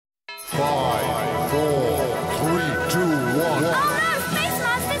5, 4, 3, 2, 1. Oh no, Space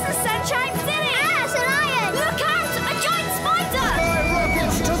Monsters in Sunshine City! Ash and Iron! Look out! A giant spider!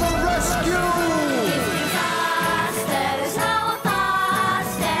 Skyrockets to the rescue! Disasters, no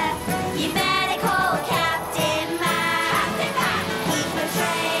faster. You better call Captain Mack. Captain Mack. He's no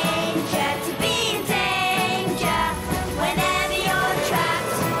stranger to be in danger. Whenever you're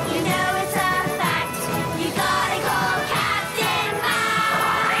trapped, you know it's a fact. You gotta call Captain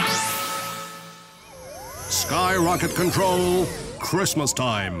Mack. Skyrocket control, Christmas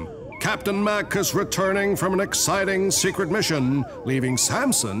time. Captain Mack is returning from an exciting secret mission, leaving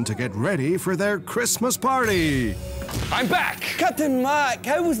Samson to get ready for their Christmas party. I'm back! Captain Mack,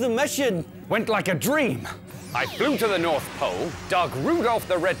 how was the mission? Went like a dream. I flew to the North Pole, dug Rudolph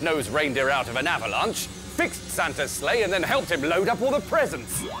the Red-Nosed Reindeer out of an avalanche, fixed Santa's sleigh, and then helped him load up all the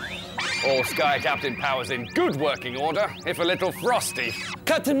presents. All Sky Captain powers in good working order, if a little frosty.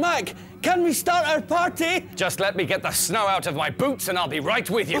 Captain Mack, can we start our party? Just let me get the snow out of my boots and I'll be right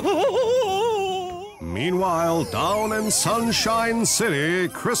with you. Meanwhile, down in Sunshine City,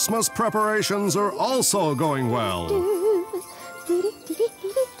 Christmas preparations are also going well.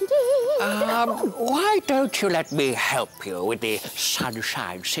 Why don't you let me help you with the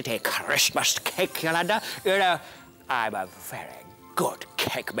Sunshine City Christmas cake, Yolanda? You know, I'm a very good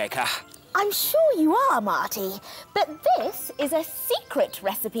cake maker. I'm sure you are, Marty, but this is a secret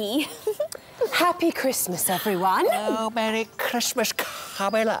recipe. Happy Christmas, everyone. Oh, Merry Christmas,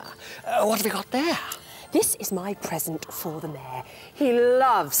 Camilla. What have you got there? This is my present for the mayor. He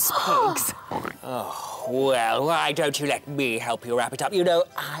loves pigs. Oh, well, why don't you let me help you wrap it up? You know,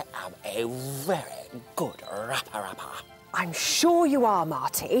 I am a very good rapper. I'm sure you are,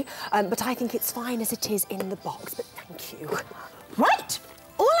 Marty, but I think it's fine as it is in the box, but thank you. Right.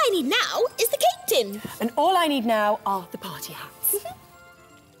 All I need now is the cake tin. And all I need now are the party hats.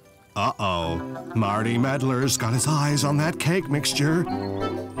 Uh-oh, Marty Meddler's got his eyes on that cake mixture.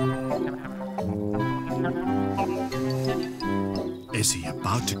 Is he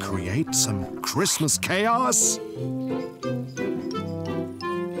about to create some Christmas chaos?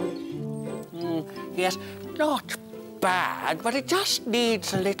 Yes, not bad, but it just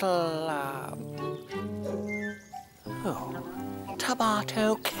needs a little,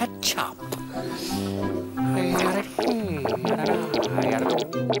 tomato ketchup.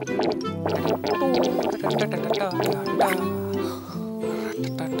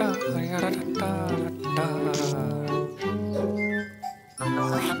 Oh,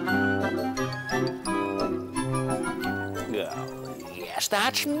 yes,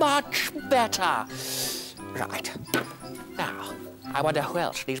 that's much better. Right. Now, I wonder who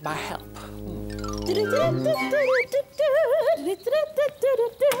else needs my help.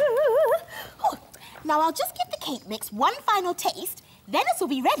 Oh, now I'll just give the cake mix one final taste, then it will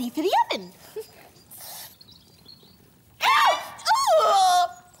be ready for the oven. Oh,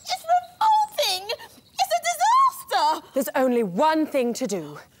 it's revolting! It's a disaster! There's only one thing to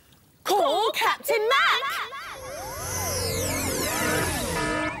do. Call Captain Mack!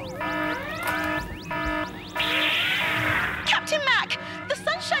 Captain Mack, the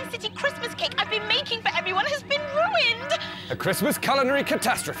Sunshine City Christmas cake I've been making for everyone has been ruined! A Christmas culinary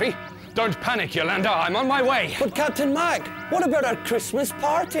catastrophe? Don't panic, Yolanda, I'm on my way. But Captain Mack, what about our Christmas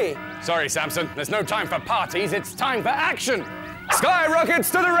party? Sorry, Samson, there's no time for parties, it's time for action.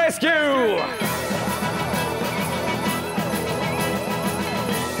 Skyrockets to the rescue!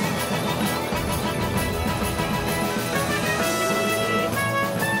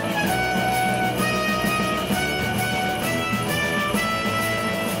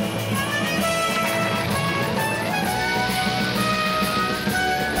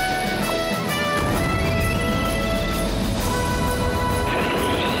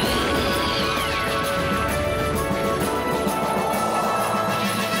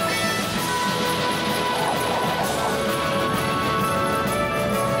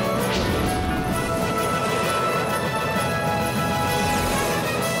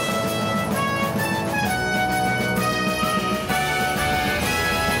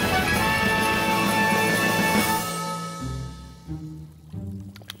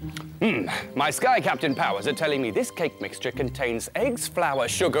 My Sky Captain powers are telling me this cake mixture contains eggs, flour,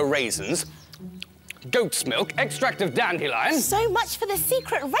 sugar, raisins, goat's milk, extract of dandelion... So much for the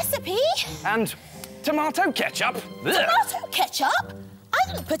secret recipe! And tomato ketchup. Tomato ketchup? I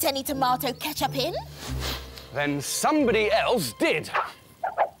didn't put any tomato ketchup in. Then somebody else did.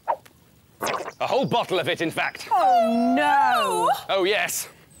 A whole bottle of it, in fact. Oh, no! Oh, yes.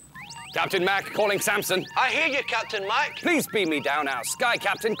 Captain Mack calling Samson. I hear you, Captain Mack. Please beam me down our Sky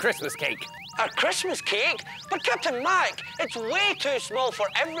Captain Christmas cake. A Christmas cake? But Captain Mack, it's way too small for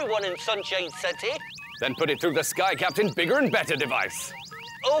everyone in Sunshine City. Then put it through the Sky Captain Bigger and Better device.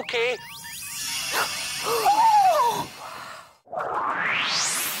 OK.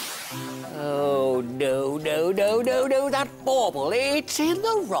 Oh, no, no, no, no, no, that bauble, it's in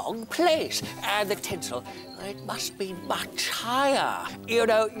the wrong place. And the tinsel, it must be much higher. You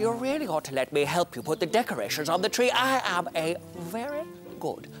know, you really ought to let me help you put the decorations on the tree. I am a very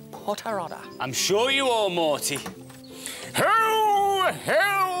good putter-honor. I'm sure you are, Marty. Ho,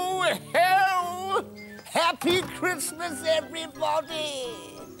 ho, ho! Happy Christmas, everybody!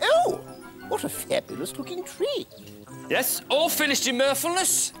 Oh, what a fabulous-looking tree. Yes, all finished in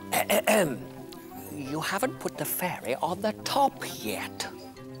mirthfulness? You haven't put the fairy on the top yet.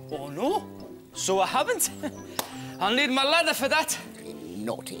 Oh, no? So I haven't? I'll need my ladder for that.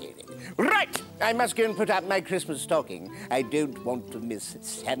 Naughty. Right! I must go and put up my Christmas stocking. I don't want to miss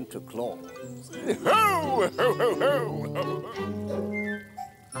Santa Claus. Ho, ho, ho, ho!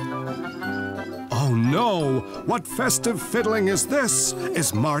 Oh no! What festive fiddling is this?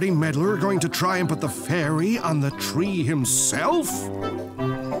 Is Marty Meddler going to try and put the fairy on the tree himself?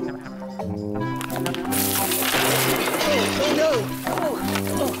 Oh, no!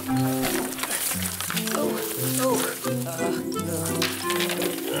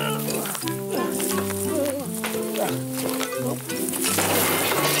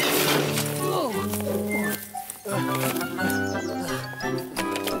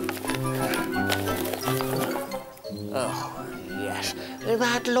 Oh, yes,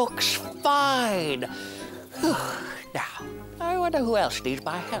 that looks fine. Now, I wonder who else needs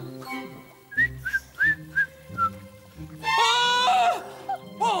my help. Ah!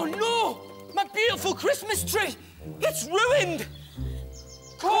 Oh, no! My beautiful Christmas tree! It's ruined!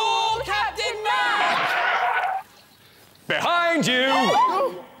 Call Captain Mack! Behind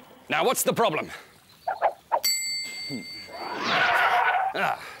you! Now, what's the problem?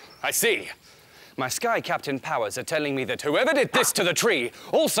 I see. My Sky Captain powers are telling me that whoever did this to the tree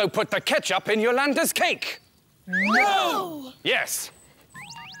also put the ketchup in Yolanda's cake. No! Yes.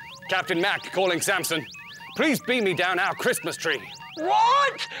 Captain Mack calling Samson. Please beam me down our Christmas tree.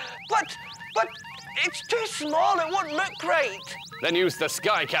 What? But it's too small. It won't look great. Then use the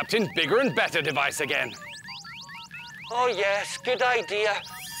Sky Captain Bigger and Better device again. Oh, yes. Good idea.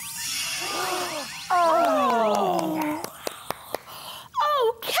 Oh!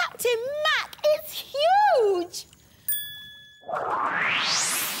 Oh, Captain Mack, it's huge!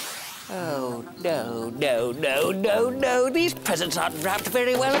 Oh, no, no, no, no, no. These presents aren't wrapped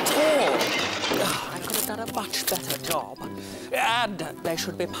very well at all. Oh, I could have done a much better job. And they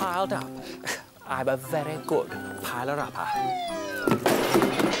should be piled up. I'm a very good piler-upper. Oh,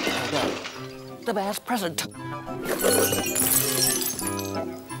 no. The bear's present.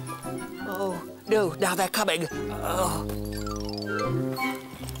 Oh, no, now they're coming. Oh.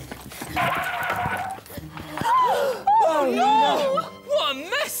 Oh, no! What a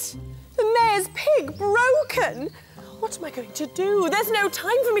mess! The mayor's pig broken. What am I going to do? There's no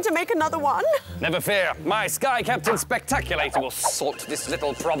time for me to make another one. Never fear. My Sky Captain Spectaculator will sort this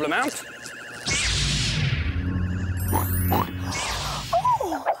little problem out.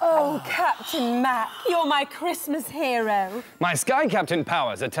 Oh, Captain Mack, you're my Christmas hero. My Sky Captain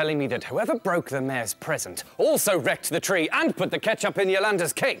powers are telling me that whoever broke the mayor's present also wrecked the tree and put the ketchup in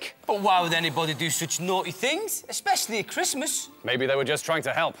Yolanda's cake. But why would anybody do such naughty things, especially at Christmas? Maybe they were just trying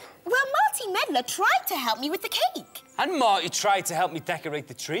to help. Well, Marty Meddler tried to help me with the cake. And Marty tried to help me decorate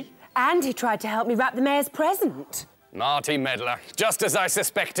the tree. And he tried to help me wrap the mayor's present. Marty Meddler, just as I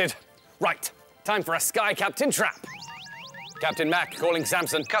suspected. Right, time for a Sky Captain trap. Captain Mack calling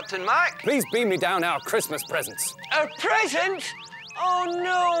Samson. Captain Mack? Please beam me down our Christmas presents. Our presents? Oh,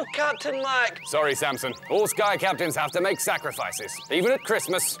 no, Captain Mack. Sorry, Samson. All Sky Captains have to make sacrifices, even at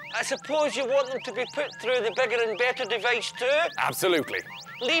Christmas. I suppose you want them to be put through the Bigger and Better device too? Absolutely.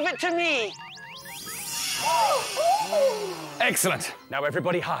 Leave it to me. Excellent. Now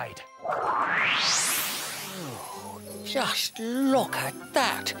everybody hide. Just look at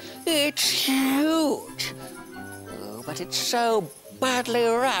that. It's huge. Oh, but it's so badly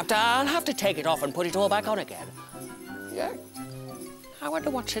wrapped. I'll have to take it off and put it all back on again. Yeah. I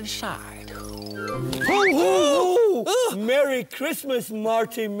wonder what's inside. Ho, ho! Merry Christmas,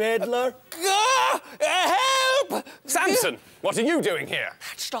 Marty Meddler. Help! Samson, what are you doing here?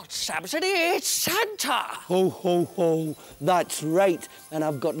 That's not Samson, it's Santa. Ho, ho, ho. That's right. And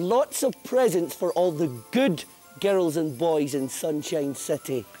I've got lots of presents for all the good girls and boys in Sunshine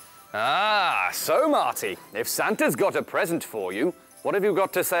City. Ah, so Marty, if Santa's got a present for you, what have you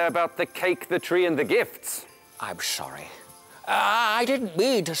got to say about the cake, the tree, and the gifts? I'm sorry. I didn't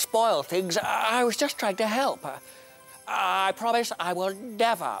mean to spoil things. I was just trying to help. I promise I will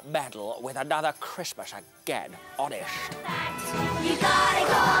never meddle with another Christmas again, honest. You gotta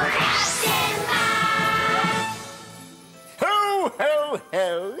call Captain Mack. Ho, ho,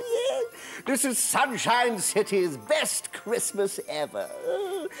 ho. Yes. This is Sunshine City's best Christmas ever.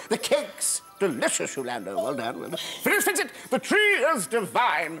 The cakes, delicious, Yolanda. Well done. Finish it. The tree is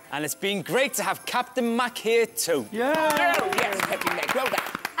divine. And it's been great to have Captain Mack here too. Yeah. Oh, yes, Captain Mack. Well done.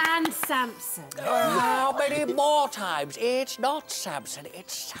 And Samson. How many more times? It's not Samson,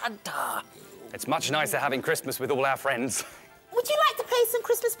 it's Santa. It's much nicer having Christmas with all our friends. Would you like to play some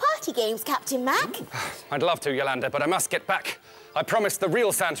Christmas party games, Captain Mack? I'd love to, Yolanda, but I must get back. I promised the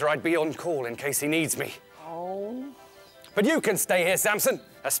real Santa I'd be on call in case he needs me. Oh. But you can stay here, Samson.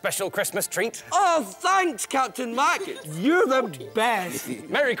 A special Christmas treat. Oh, thanks, Captain Mack. You're the best.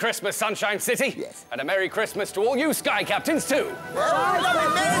 Merry Christmas, Sunshine City. Yes. And a Merry Christmas to all you Sky Captains, too. Merry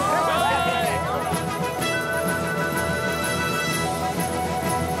Christmas.